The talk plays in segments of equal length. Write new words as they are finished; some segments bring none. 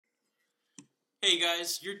Hey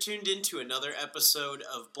guys, you're tuned into another episode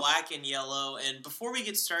of Black and Yellow, and before we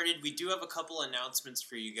get started, we do have a couple announcements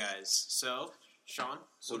for you guys. So, Sean?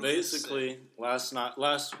 So basically,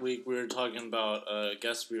 last week we were talking about a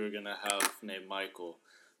guest we were going to have named Michael.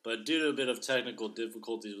 But due to a bit of technical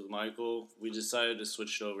difficulties with Michael, we decided to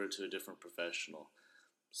switch it over to a different professional.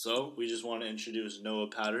 So, we just want to introduce Noah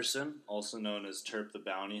Patterson, also known as Terp the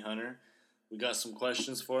Bounty Hunter. We got some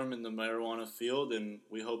questions for him in the marijuana field, and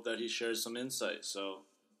we hope that he shares some insight. So,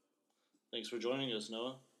 thanks for joining us,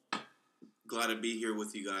 Noah. Glad to be here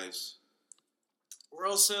with you guys. We're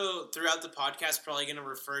also, throughout the podcast, probably going to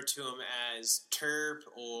refer to him as Terp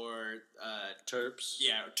or... Terps.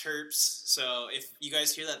 Yeah, Terps. So if you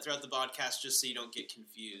guys hear that throughout the podcast, just so you don't get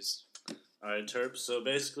confused. All right, Terps. So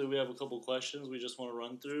basically, we have a couple questions we just want to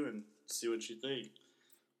run through and see what you think.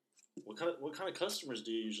 What kind of customers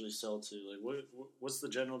do you usually sell to? Like, what's the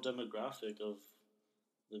general demographic of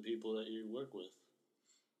the people that you work with?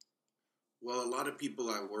 Well, a lot of people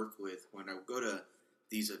I work with, when I go to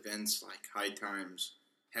these events like High Times,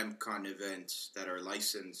 HempCon events that are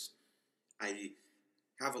licensed, I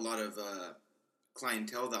have a lot of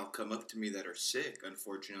clientele that'll come up to me that are sick,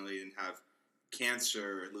 unfortunately, and have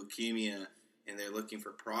cancer, leukemia, and they're looking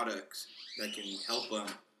for products that can help them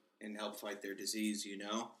and help fight their disease, you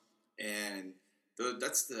know? And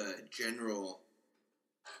that's the general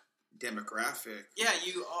demographic. Yeah,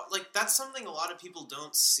 that's something a lot of people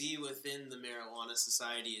don't see within the marijuana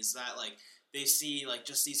society is that, like, they see, like,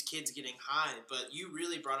 just these kids getting high, but you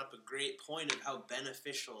really brought up a great point of how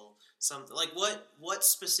beneficial something, like, what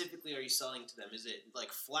specifically are you selling to them? Is it,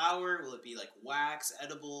 like, flour? Will it be, like, wax,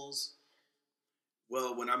 edibles?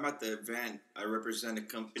 Well, when I'm at the event, I represent a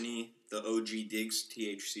company, the OG Diggs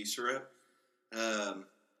THC syrup.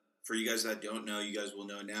 For you guys that don't know, you guys will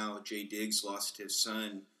know now, Jay Diggs lost his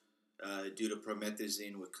son due to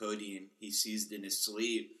promethazine with codeine. He seized in his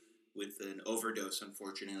sleep with an overdose,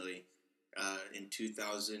 unfortunately, in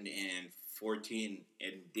 2014.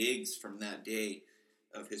 And Diggs, from that day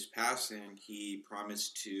of his passing, he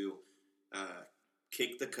promised to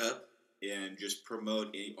kick the cup and just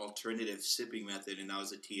promote an alternative sipping method, and that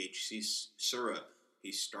was a THC syrup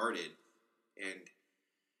he started. And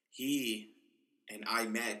he and I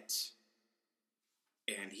met,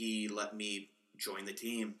 and he let me join the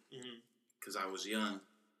team because I was young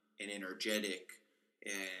and energetic,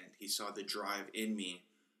 and he saw the drive in me.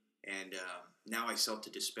 And now I sell to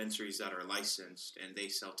dispensaries that are licensed, and they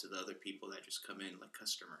sell to the other people that just come in like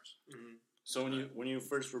customers. Mm-hmm. So when you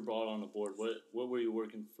first were brought on the board, what were you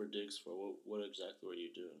working for Diggs for? What exactly were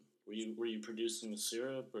you doing? Were you producing the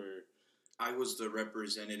syrup, or? I was the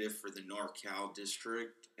representative for the NorCal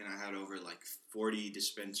district, and I had over like 40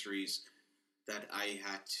 dispensaries that I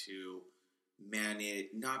had to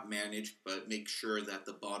not manage, but make sure that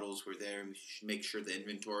the bottles were there, make sure the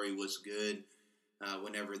inventory was good.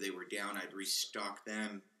 Whenever they were down, I'd restock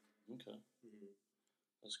them. Okay. Mm-hmm.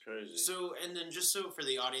 That's crazy. So, and then just so for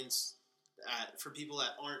the audience, for people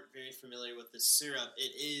that aren't very familiar with this syrup,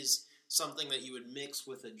 it is something that you would mix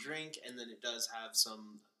with a drink, and then it does have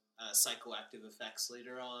some psychoactive effects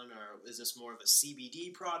later on, or is this more of a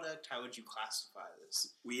CBD product? How would you classify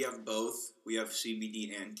this? We have both. We have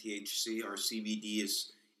CBD and THC. Our CBD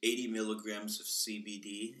is 80 milligrams of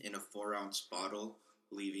CBD in a 4-ounce bottle,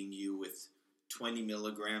 leaving you with 20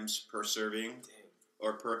 milligrams per serving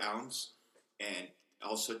or per ounce, and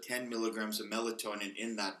also 10 milligrams of melatonin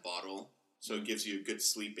in that bottle, so it gives you a good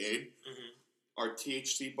sleep aid. Mm-hmm. Our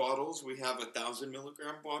THC bottles, we have a 1,000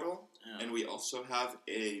 milligram bottle, and we also have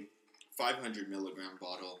a 500 milligram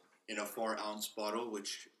bottle in a 4-ounce bottle,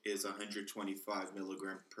 which is 125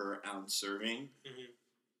 milligram per ounce serving. Mm-hmm.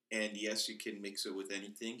 And yes, you can mix it with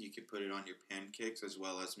anything. You can put it on your pancakes as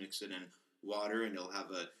well as mix it in water, and it'll have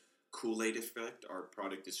a Kool-Aid effect. Our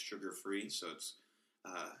product is sugar-free, so it's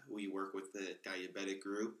we work with the diabetic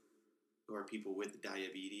group, who are people with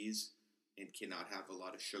diabetes and cannot have a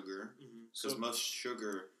lot of sugar. Because most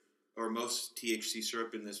sugar, or most THC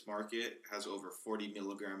syrup in this market has over 40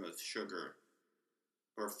 milligrams of sugar,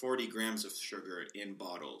 or 40 grams of sugar in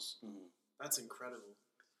bottles. Mm-hmm. That's incredible.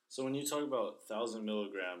 So when you talk about 1,000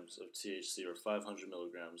 milligrams of THC or 500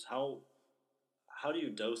 milligrams, how do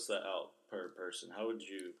you dose that out per person? How would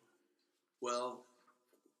you... Well,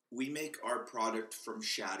 we make our product from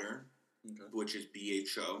shatter, which is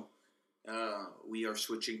BHO. We are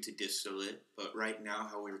switching to distillate, but right now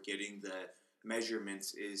how we're getting the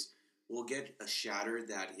measurements is we'll get a shatter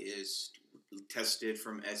that is tested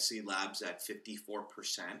from SC Labs at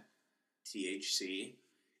 54% THC,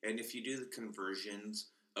 and if you do the conversions,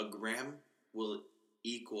 a gram will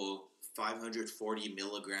equal 540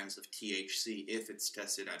 milligrams of THC if it's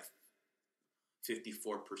tested at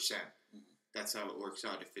 54%. That's how it works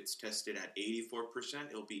out. If it's tested at 84%,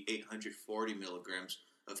 it'll be 840 milligrams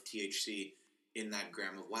of THC in that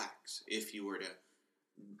gram of wax. If you were to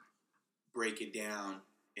break it down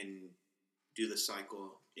and do the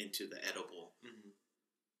cycle into the edible.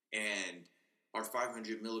 And our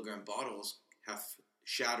 500 milligram bottles have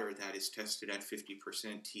shatter that is tested at 50%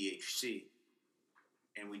 THC.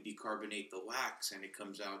 And we decarbonate the wax and it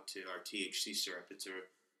comes out to our THC syrup. It's a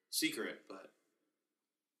secret, but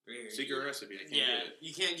secret recipe. I can't give it.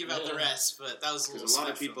 You can't give out the rest, but that was because a lot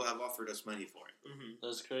of people have offered us money for it.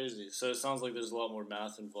 That's crazy. So it sounds like there's a lot more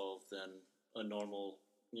math involved than a normal,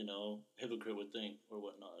 hypocrite would think or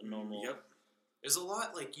whatnot. A normal. Yep. There's a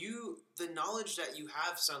lot, the knowledge that you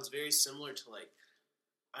have sounds very similar to,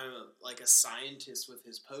 I don't know, like a scientist with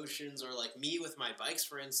his potions, or like me with my bikes,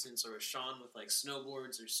 for instance, or Sean with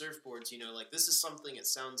snowboards or surfboards. This is something, it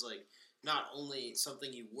sounds like, not only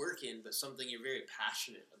something you work in, but something you're very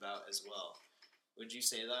passionate about as well. Would you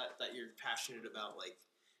say that you're passionate about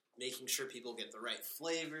making sure people get the right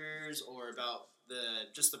flavors, or about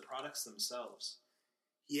just the products themselves?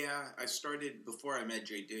 Yeah, I started, before I met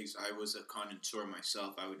Jay Diggs, I was a connoisseur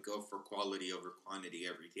myself. I would go for quality over quantity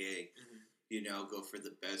every day. Go for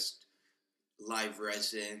the best live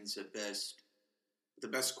resins, the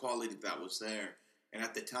best quality that was there. And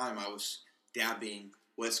at the time, I was dabbing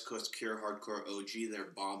West Coast Cure Hardcore OG,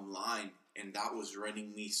 their bomb line, and that was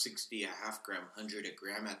running me 60 a half gram, 100 a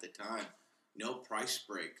gram at the time. No price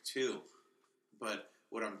break, too. But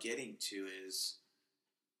what I'm getting to is...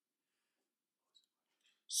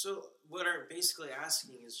 So what I'm basically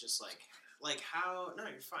asking is just how... No,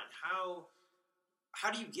 you're fine.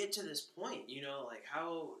 How do you get to this point?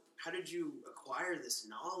 How did you acquire this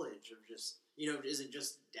knowledge of just... is it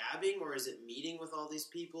just dabbing, or is it meeting with all these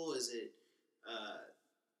people? Is it...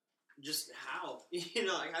 just how?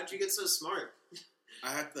 How'd you get so smart?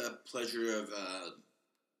 I had the pleasure of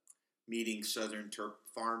meeting Southern Turp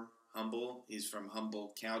Farm, Humble. He's from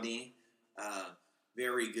Humboldt County.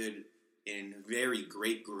 Very good and very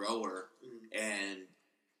great grower and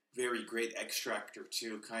very great extractor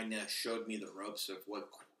too. Kind of showed me the ropes of what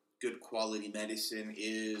good quality medicine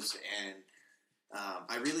is. And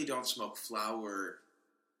I really don't smoke flower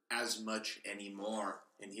as much anymore.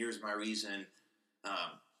 And here's my reason.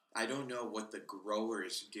 I don't know what the grower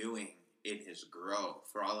is doing in his grow.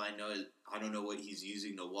 For all I know, I don't know what he's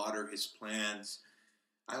using to water his plants.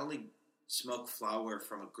 I only smoke flower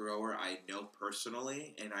from a grower I know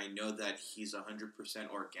personally, and I know that he's 100%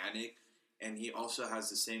 organic, and he also has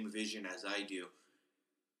the same vision as I do.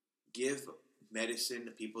 Give medicine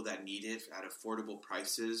to people that need it at affordable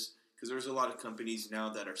prices, because there's a lot of companies now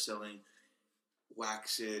that are selling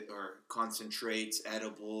waxes or concentrates,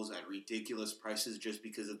 edibles at ridiculous prices just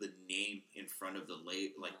because of the name in front of the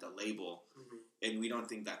label. And we don't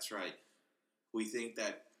think that's right. We think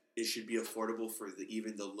that it should be affordable for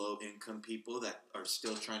even the low income people that are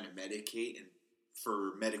still trying to medicate and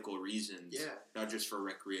for medical reasons, not just for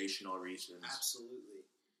recreational reasons. Absolutely.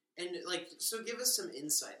 And so give us some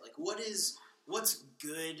insight. What's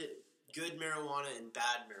good marijuana and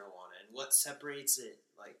bad marijuana, and what separates it?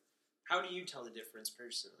 How do you tell the difference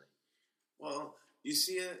personally? Well, you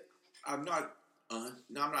see it. I'm not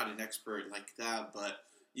an expert like that, but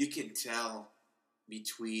you can tell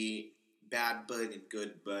between bad bud and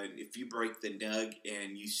good bud. If you break the nug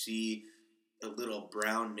and you see a little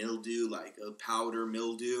brown mildew, like a powder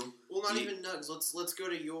mildew. Well, not even nugs. Let's go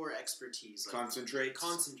to your expertise. Concentrates?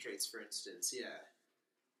 Concentrates, for instance, yeah.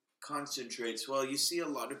 Concentrates. Well, you see a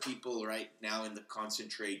lot of people right now in the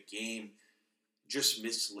concentrate game just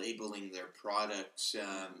mislabeling their products,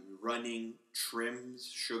 running trims,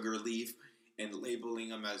 sugar leaf, and labeling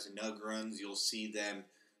them as nug runs. You'll see them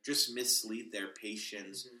just mislead their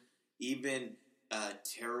patients. Even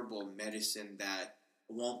terrible medicine that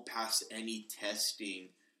won't pass any testing,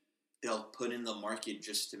 they'll put in the market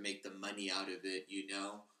just to make the money out of it,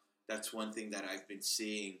 That's one thing that I've been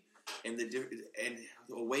seeing. And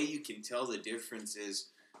the way you can tell the difference is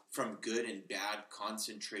from good and bad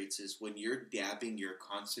concentrates is when you're dabbing your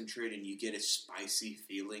concentrate and you get a spicy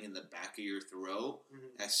feeling in the back of your throat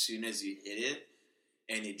as soon as you hit it,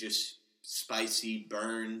 and it just spicy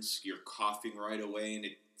burns, you're coughing right away, and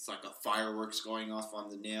it's like a fireworks going off on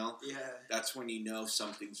the nail. Yeah. That's when you know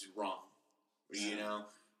something's wrong.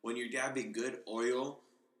 When you're dabbing good oil,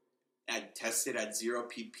 tested at 0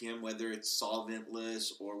 ppm, whether it's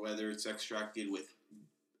solventless or whether it's extracted with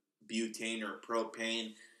butane or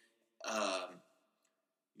propane,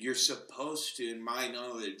 you're supposed to, in my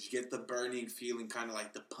knowledge, get the burning feeling kind of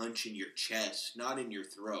like the punch in your chest, not in your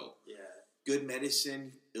throat. Yeah. Good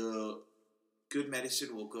medicine, good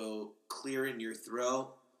medicine will go clear in your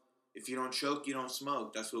throat. If you don't choke, you don't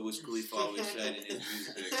smoke. That's what Wiz Khalifa always said in his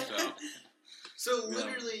music. So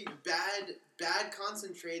literally, bad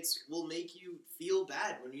concentrates will make you feel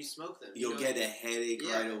bad when you smoke them. You'll get a headache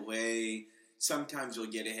right away. Sometimes you'll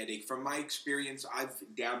get a headache. From my experience, I've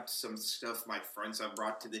dabbed some stuff my friends have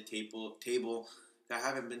brought to the table that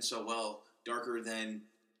haven't been so well. Darker than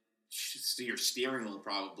your steering wheel,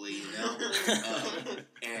 probably, you know?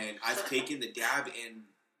 And I've taken the dab and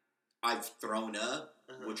I've thrown up,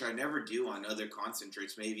 which I never do on other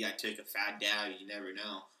concentrates. Maybe I take a fat dab, you never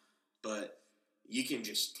know. But you can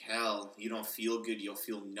just tell you don't feel good. You'll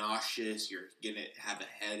feel nauseous. You're going to have a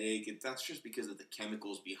headache. And that's just because of the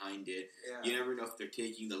chemicals behind it. Yeah. You never know if they're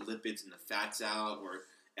taking the lipids and the fats out or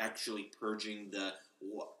actually purging the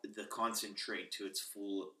concentrate to its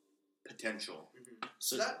full potential. Mm-hmm.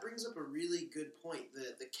 So that brings up a really good point,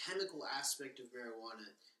 the chemical aspect of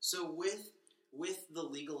marijuana. So with the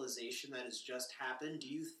legalization that has just happened, do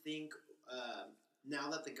you think now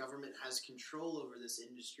that the government has control over this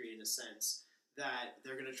industry in a sense, that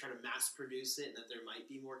they're going to try to mass produce it and that there might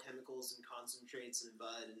be more chemicals and concentrates and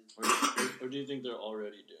bud? Or do you think they're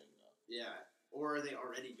already doing that? Yeah. Or are they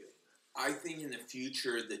already doing that? I think in the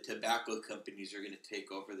future the tobacco companies are going to take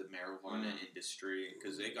over the marijuana industry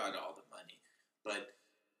because they got all the money. But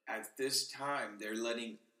at this time, they're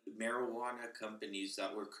letting marijuana companies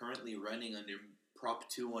that were currently running under Prop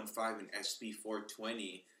 215 and SB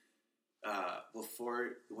 420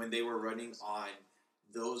 before, when they were running on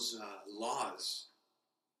those laws,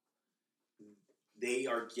 they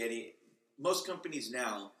are getting, most companies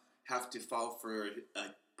now have to file for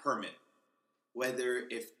a permit, whether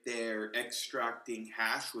if they're extracting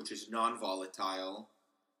hash, which is non-volatile,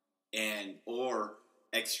 or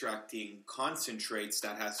extracting concentrates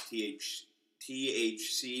that has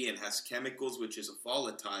THC and has chemicals, which is a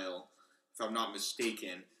volatile, if I'm not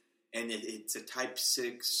mistaken, and it's a type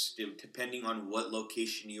 6, depending on what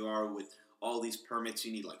location you are with all these permits,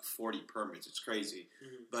 you need like 40 permits. It's crazy.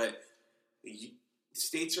 Mm-hmm. But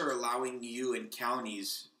states are allowing you in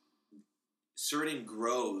counties, certain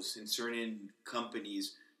grows and certain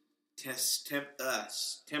companies,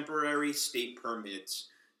 temporary state permits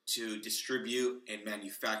to distribute and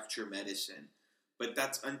manufacture medicine. But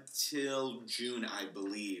that's until June, I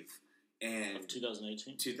believe. And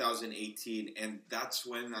 2018. And that's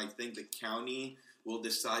when I think the county will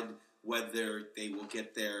decide whether they will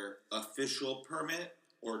get their official permit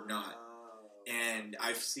or not. And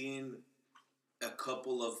I've seen a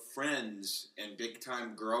couple of friends and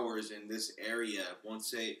big-time growers in this area, won't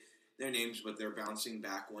say their names, but they're bouncing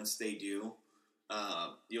back once they do.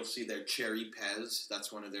 You'll see their Cherry Pez.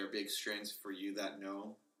 That's one of their big strains. For you that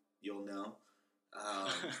know, you'll know.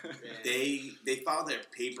 They filed their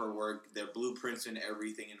paperwork, their blueprints and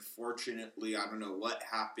everything, and fortunately, I don't know what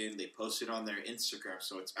happened, they posted on their Instagram,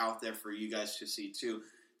 so it's out there for you guys to see too.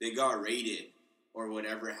 They got raided, or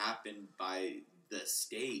whatever happened, by the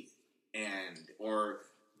state or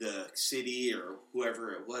the city or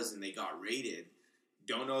whoever it was, and they got raided.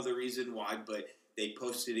 Don't know the reason why, but they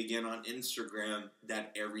posted again on Instagram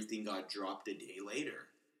that everything got dropped a day later,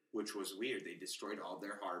 which was weird. They destroyed all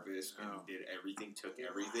their harvest and did everything, took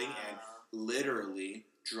everything, and literally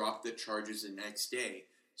dropped the charges the next day.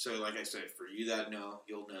 So, like I said, for you that know,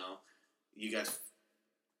 you'll know. You guys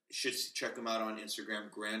should check them out on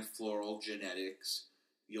Instagram, Grand Floral Genetics.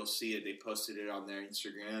 You'll see it. They posted it on their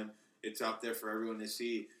Instagram. It's out there for everyone to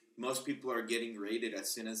see. Most people are getting raided as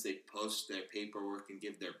soon as they post their paperwork and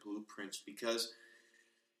give their blueprints, because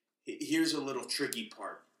here's a little tricky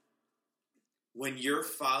part. When you're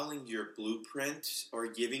filing your blueprint or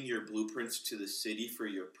giving your blueprints to the city for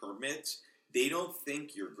your permits, they don't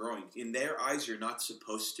think you're growing. In their eyes, you're not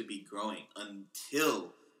supposed to be growing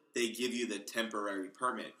until they give you the temporary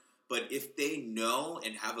permit. But if they know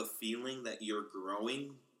and have a feeling that you're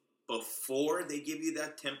growing before they give you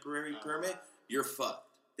that temporary permit, you're fucked.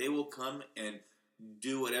 They will come and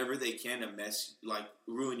do whatever they can to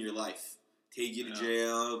ruin your life. Take you to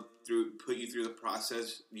jail, put you through the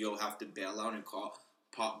process. You'll have to bail out and call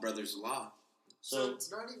Pop Brothers Law. So it's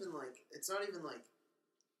not even like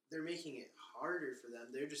they're making it harder for them.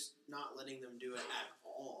 They're just not letting them do it at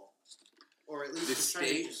all, or at least trying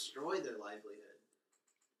to destroy their livelihood.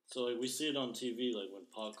 So we see it on TV, like when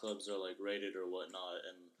pot clubs are like raided or whatnot,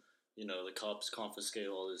 and the cops confiscate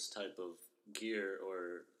all this type of gear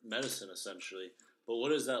or medicine essentially. But what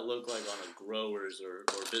does that look like on a growers or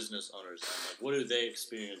business owners end? Like, what do they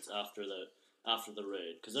experience after the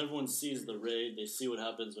raid? Because everyone sees the raid, they see what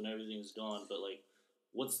happens when everything's gone, but like,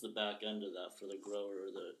 what's the back end of that for the grower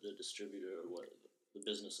or the distributor or the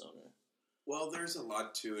business owner? Well, there's a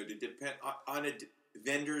lot to it. It depends on a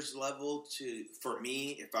vendor's level. For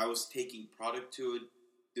me, if I was taking product to a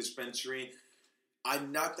dispensary,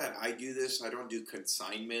 I'm not that I do this. I don't do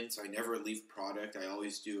consignments. I never leave product. I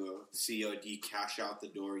always do a COD, cash out the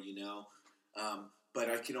door. But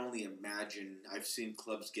I can only imagine. I've seen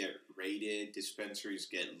clubs get raided, dispensaries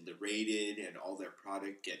get raided, and all their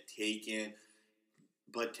product get taken.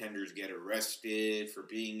 Bud tenders get arrested for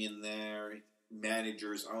being in there.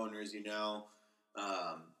 Managers, owners, The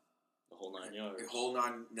whole 9 yards.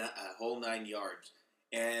 whole 9 yards.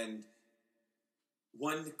 And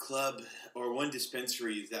one club or one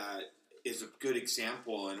dispensary that is a good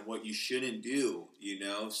example and what you shouldn't do,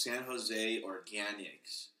 San Jose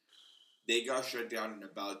Organics. They got shut down in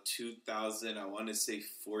about 2000, I want to say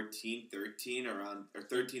 14, 13, around, or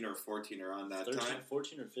 13 or 14, around that 13, time.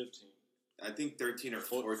 14 or 15? I think 13 or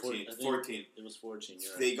 14. 14. It was 14,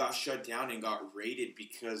 you're right. They got shut down and got raided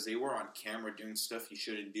because they were on camera doing stuff you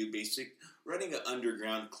shouldn't do, running an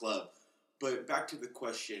underground club. But back to the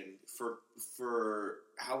question, for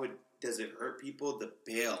how does it hurt people? The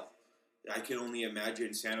bail. I can only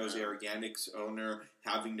imagine San Jose Organics owner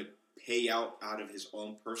having to pay out of his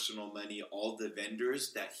own personal money all the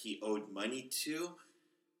vendors that he owed money to,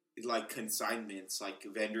 like consignments, like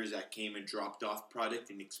vendors that came and dropped off product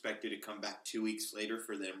and expected to come back 2 weeks later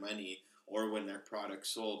for their money, or when their product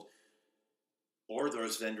sold. Or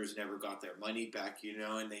those vendors never got their money back, and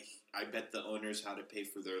I bet the owners had to pay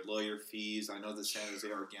for their lawyer fees. I know the San Jose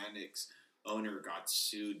Organics owner got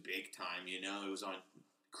sued big time, it was on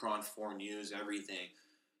Cron 4 News, everything.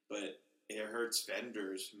 But it hurts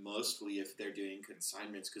vendors mostly if they're doing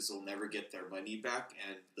consignments because they'll never get their money back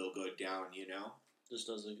and they'll go down, Just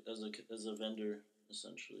as a vendor,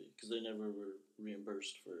 essentially, because they never were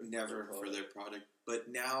reimbursed for their product. But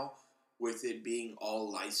now, with it being all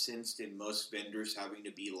licensed and most vendors having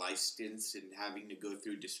to be licensed and having to go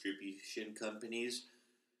through distribution companies,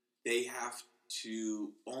 they have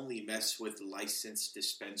to only mess with licensed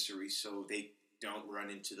dispensaries so they don't run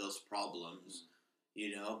into those problems,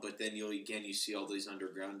 But then you see all these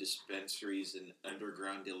underground dispensaries and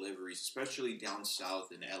underground deliveries, especially down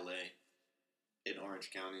south in LA, in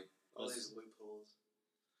Orange County. All these loopholes.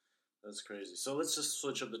 That's crazy. So let's just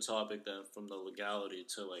switch up the topic then from the legality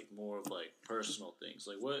to more of personal things.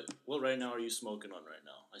 What right now are you smoking on right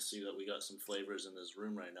now? I see that we got some flavors in this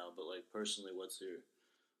room right now, but personally, what's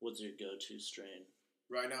your go-to strain?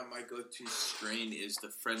 Right now, my go-to strain is the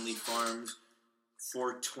Friendly Farms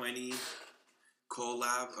 420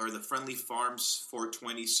 collab, or the Friendly Farms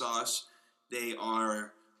 420 sauce. They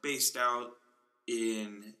are based out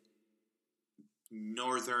in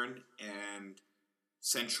Northern and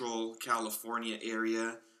Central California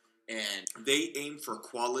area, and they aim for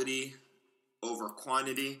quality over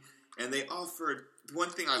quantity, and they offer, one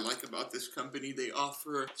thing I like about this company, they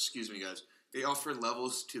offer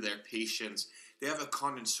levels to their patients. They have a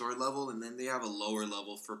connoisseur level, and then they have a lower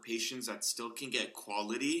level for patients that still can get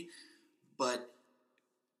quality, but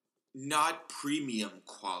not premium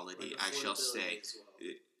quality, I shall say.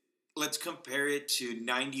 Well. Let's compare it to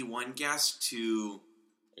 91 gas to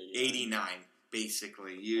 89,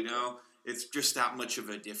 basically, It's just that much of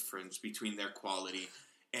a difference between their quality.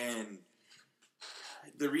 And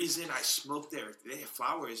the reason I smoke their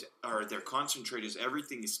flowers, or their concentrate, is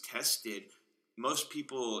everything is tested. Most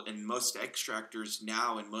people and most extractors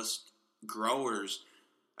now and most growers,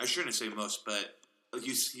 I shouldn't say most, but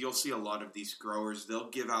you'll see a lot of these growers, they'll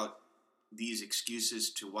give out these excuses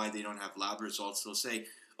to why they don't have lab results. They'll say,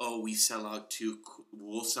 we'll sell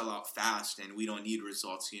out fast and we don't need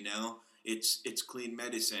results, It's clean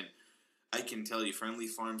medicine. I can tell you, Friendly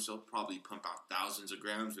Farms, they'll probably pump out thousands of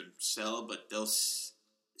grams and sell, but they'll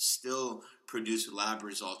still produce lab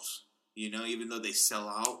results, even though they sell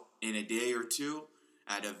out in a day or two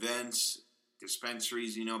at events,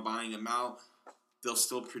 dispensaries, buying them out. They'll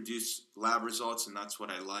still produce lab results, and that's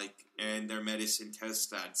what I like. And their medicine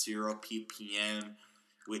tests at 0 ppm,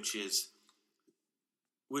 which is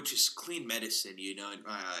clean medicine, in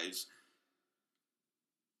my eyes.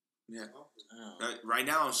 Yeah. Oh. Right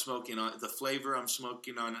now I'm smoking on, the flavor I'm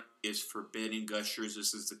smoking on is Forbidden Gushers.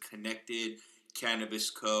 This is the Connected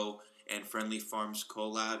Cannabis Co. and Friendly Farms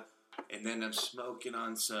collab. And then I'm smoking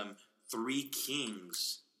on some Three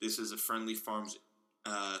Kings. This is a Friendly Farms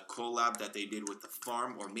collab that they did with the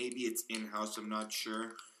farm, or maybe it's in-house, I'm not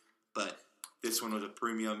sure. But this one was a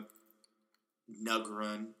premium nug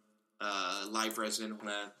run, live resin,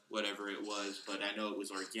 whatever it was. But I know it was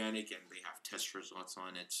organic, and they have test results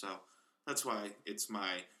on it. So that's why it's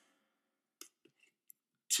my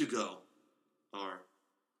to-go, or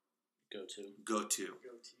go-to. Go-to,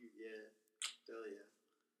 yeah. Hell yeah.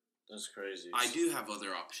 That's crazy. I do have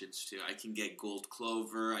other options too. I can get Gold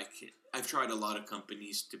Clover. I've tried a lot of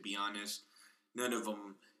companies, to be honest. None of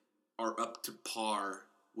them are up to par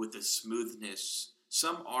with the smoothness.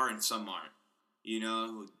 Some are and some aren't. You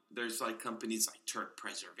know, there's like companies like Turk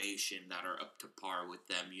Preservation that are up to par with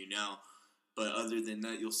them, you know. But other than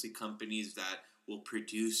that, you'll see companies that will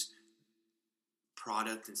produce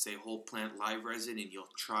product and say whole plant live resin, and you'll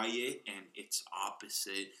try it and it's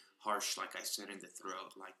opposite. Harsh, like I said, in the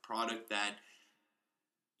throat. Like product that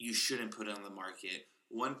you shouldn't put on the market.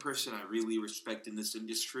 One person I really respect in this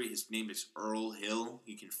industry, his name is Earl Hill.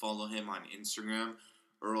 You can follow him on Instagram.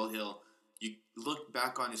 Earl Hill. You look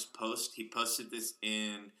back on his post. He posted this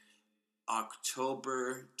in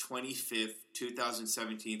October 25th,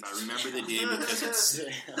 2017. I remember the day because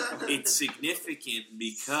it's significant 2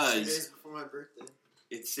 because days before my birthday.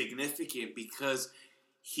 it's significant because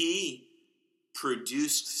he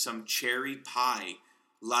produced some cherry pie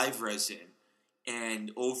live resin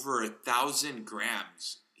and over 1,000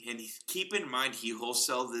 grams. And keep in mind, he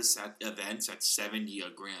wholesale this at events at 70 a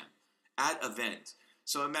gram. At events.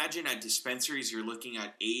 So imagine at dispensaries, you're looking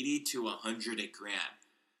at 80 to 100 a gram.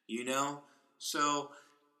 You know? So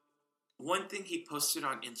one thing he posted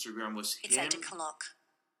on Instagram was him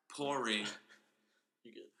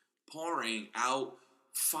pouring out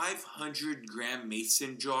 500 gram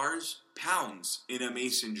mason jars, pounds in a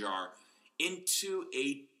mason jar, into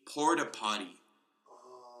a porta potty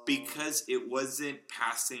because it wasn't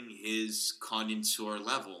passing his connoisseur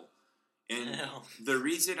level. And the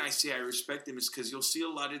reason I say I respect him is because you'll see a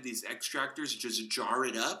lot of these extractors just jar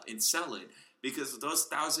it up and sell it. Because those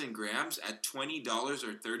 1,000 grams at $20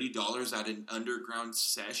 or $30 at an underground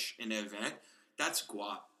sesh, an event, that's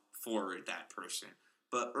guap for that person.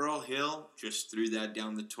 But Earl Hill just threw that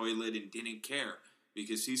down the toilet and didn't care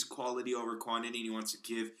because he's quality over quantity and he wants to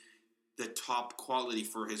give the top quality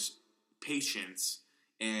for his patients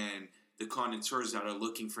and the connoisseurs that are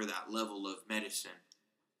looking for that level of medicine.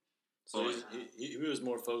 So he was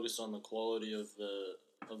more focused on the quality of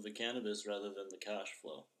the cannabis rather than the cash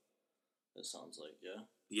flow. It sounds like, yeah?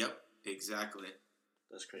 Yep, exactly.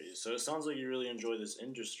 That's crazy. So it sounds like you really enjoy this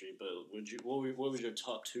industry, but what would your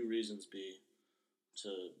top 2 reasons be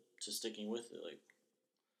to sticking with it, like,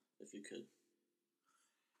 if you could?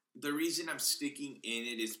 The reason I'm sticking in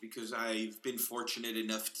it is because I've been fortunate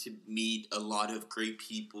enough to meet a lot of great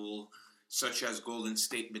people, such as Golden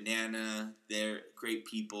State Banana. They're great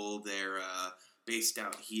people. They're based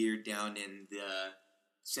out here down in the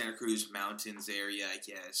Santa Cruz Mountains area, I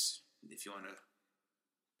guess. If you want to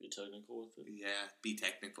be technical with it. Yeah, be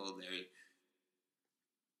technical. They're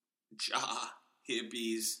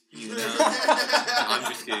hippies, you know. No,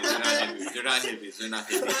 I'm just kidding. They're not hippies. They're not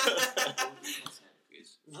hippies.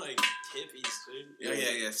 Like hippies, dude.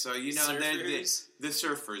 Yeah. So, you know, they're the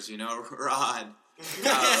surfers, you know, Rod.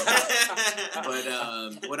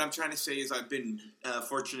 But what I'm trying to say is I've been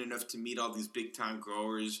fortunate enough to meet all these big-time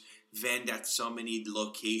growers, vend at so many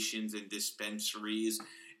locations and dispensaries,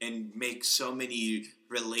 and make so many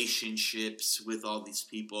relationships with all these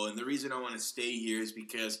people. And the reason I want to stay here is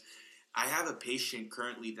because I have a patient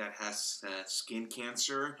currently that has skin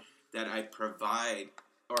cancer that I provide,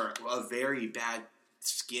 or a very bad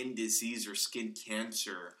skin disease or skin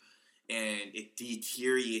cancer, and it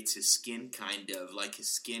deteriorates his skin kind of. Like his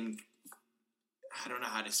skin, I don't know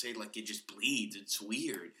how to say it, like it just bleeds. It's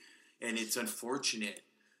weird. And it's unfortunate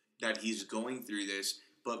that he's going through this.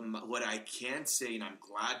 But what I can say, and I'm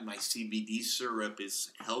glad my CBD syrup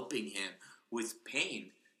is helping him with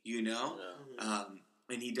pain, you know? Yeah.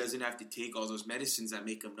 And he doesn't have to take all those medicines that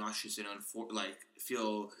make him nauseous and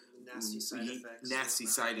feel nasty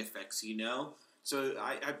side effects, you know? So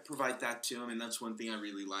I provide that to him, and that's one thing I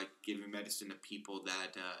really like, giving medicine to people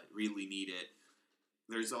that really need it.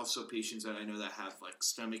 There's also patients that I know that have like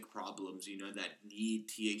stomach problems, you know, that need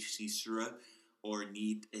THC syrup or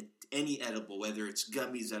need any edible, whether it's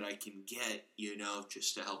gummies that I can get, you know,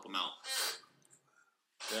 just to help them out.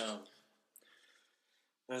 Yeah.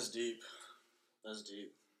 That's deep.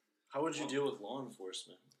 How would you deal with law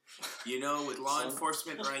enforcement? You know, with law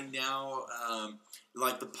enforcement right now,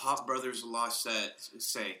 like the Pop Brothers law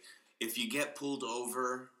say, if you get pulled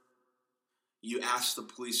over, you ask the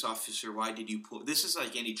police officer, why did you pull... This is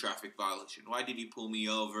like any traffic violation. Why did you pull me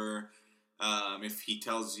over? If he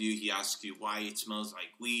tells you, he asks you why it smells like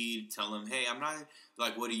weed. Tell him, hey, I'm not...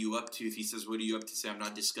 Like, what are you up to? If he says, what are you up to? Say, I'm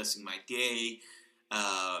not discussing my day.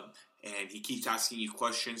 And he keeps asking you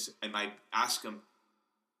questions. And I ask him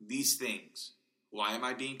these things. Why am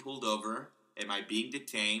I being pulled over? Am I being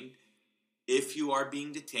detained? If you are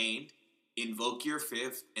being detained, invoke your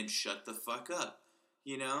fifth and shut the fuck up.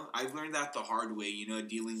 You know, I've learned that the hard way, you know,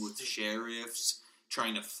 dealing with sheriffs,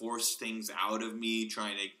 trying to force things out of me,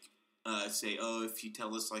 trying to say, oh, if you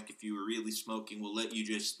tell us, like, if you were really smoking, we'll let you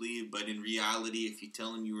just leave. But in reality, if you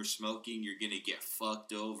tell them you were smoking, you're going to get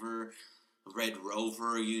fucked over. Red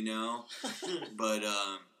Rover, you know. But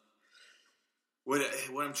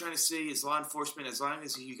what I'm trying to say is law enforcement, as long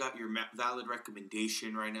as you got your valid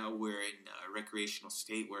recommendation right now, we're in a recreational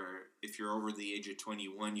state where if you're over the age of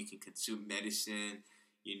 21, you can consume medicine,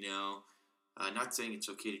 you know. Not saying it's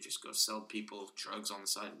okay to just go sell people drugs on the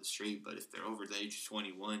side of the street, but if they're over the age of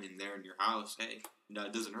 21 and they're in your house, hey, no,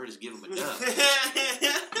 it doesn't hurt to give them a dub.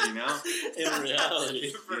 You know? In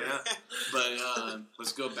reality. Yeah. But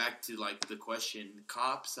let's go back to, like, the question.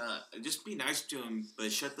 Cops, just be nice to them,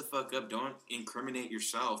 but shut the fuck up. Don't incriminate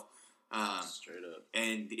yourself. Straight up.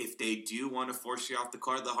 And if they do want to force you off the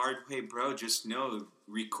car the hard way, bro, just know,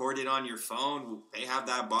 record it on your phone. They have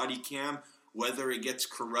that body cam. Whether it gets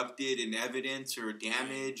corrupted in evidence or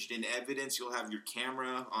damaged in evidence, you'll have your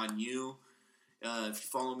camera on you. If you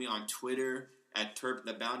follow me on Twitter, at Terp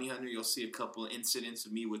the Bounty Hunter, you'll see a couple of incidents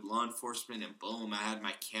of me with law enforcement, and boom, I had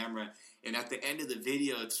my camera. And at the end of the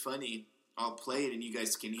video, it's funny, I'll play it and you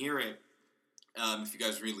guys can hear it, if you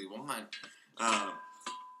guys really want.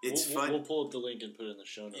 It's fun. We'll pull up the link and put it in the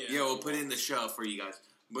show notes. Yeah, we'll put it in the show for you guys.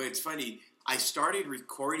 But it's funny, I started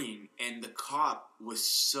recording, and the cop was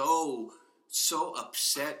so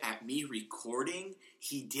upset at me recording,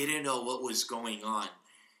 he didn't know what was going on.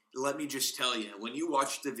 Let me just tell you, when you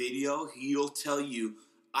watch the video, he'll tell you,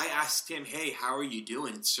 I asked him, hey, how are you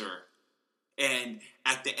doing, sir? And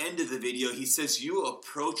at the end of the video, he says, you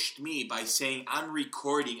approached me by saying, I'm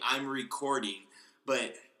recording.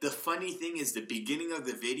 But the funny thing is, the beginning of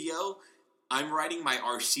the video, I'm riding my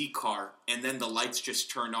RC car, and then the lights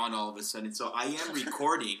just turn on all of a sudden. So I am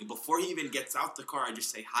recording. Before he even gets out the car, I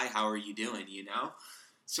just say, hi, how are you doing, you know?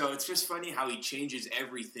 So it's just funny how he changes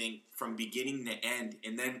everything from beginning to end.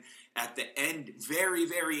 And then at the end, very,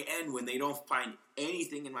 very end, when they don't find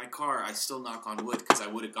anything in my car, I still knock on wood because I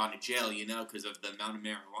would have gone to jail, you know, because of the amount of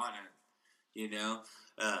marijuana, you know.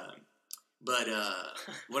 But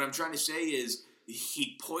what I'm trying to say is,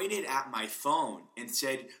 he pointed at my phone and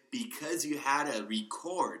said, because you had to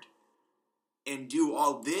record and do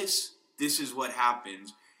all this, this is what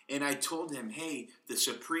happens. And I told him, hey, the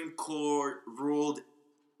Supreme Court ruled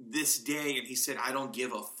this day, and he said, I don't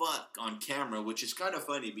give a fuck on camera, which is kind of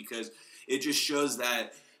funny because it just shows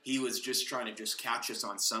that he was just trying to just catch us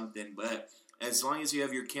on something. But as long as you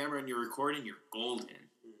have your camera and you're recording, you're golden.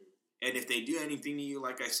 And if they do anything to you,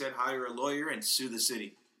 like I said, hire a lawyer and sue the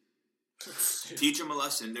city. Teach them a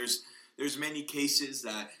lesson. There's many cases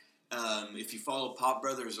that if you follow Pop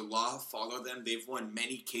Brothers Law, follow them. They've won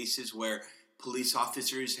many cases where police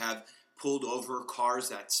officers have pulled over cars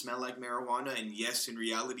that smell like marijuana, and yes, in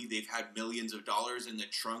reality, they've had millions of dollars in the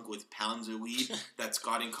trunk with pounds of weed that's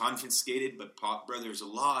gotten confiscated. But Pop Brothers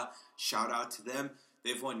Law, shout out to them.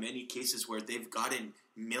 They've won many cases where they've gotten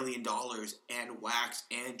 $1 million and wax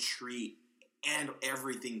and treat and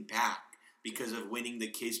everything back because of winning the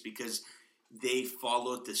case, because they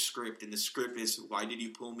followed the script. And the script is, why did you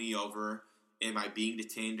pull me over? Am I being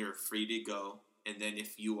detained or free to go? And then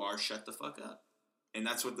if you are, shut the fuck up. And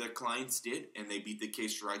that's what their clients did, and they beat the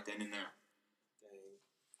case right then and there.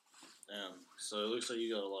 Damn. So it looks like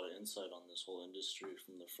you got a lot of insight on this whole industry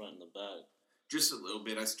from the front and the back. Just a little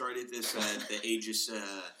bit. I started this at the age of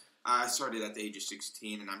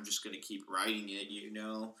 16, and I'm just going to keep writing it, you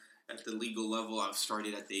know. At the legal level, I've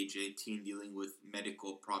started at the age of 18 dealing with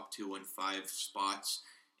medical Prop 215 spots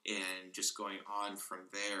and just going on from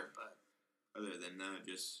there. But other than that,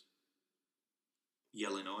 just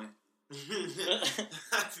Illinois. I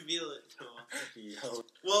feel it.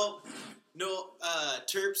 Well, no,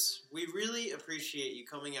 Terps, we really appreciate you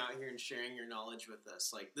coming out here and sharing your knowledge with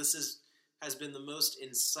us. Like, this has been the most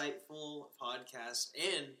insightful podcast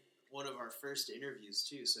and one of our first interviews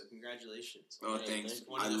too. So congratulations! Oh, thanks.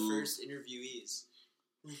 One of the first interviewees.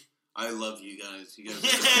 I love you guys. You guys.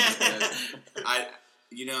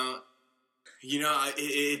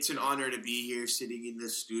 It's an honor to be here, sitting in the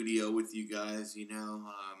studio with you guys. You know,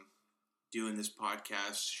 doing this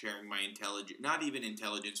podcast, sharing my not even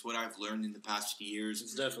intelligence, what I've learned in the past years.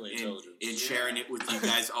 It's definitely intelligence. And sharing it with you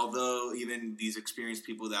guys. Although even these experienced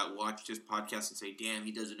people that watch this podcast and say, damn,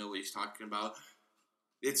 he doesn't know what he's talking about.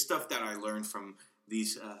 It's stuff that I learned from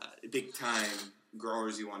these big-time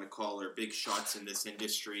growers, you want to call, or big shots in this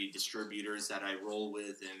industry, distributors that I roll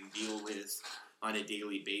with and deal with on a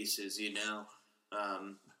daily basis, you know.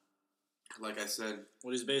 Like I said,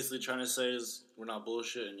 what he's basically trying to say is, we're not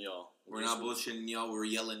bullshitting y'all. We're not bullshitting y'all. We're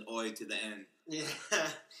yelling "oi" to the end. Yeah.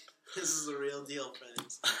 This is the real deal,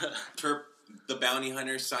 friends. Terp, the Bounty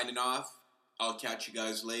Hunter, signing off. I'll catch you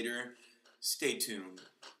guys later. Stay tuned.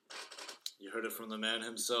 You heard it from the man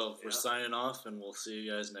himself. We're signing off, and we'll see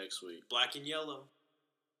you guys next week. Black and yellow.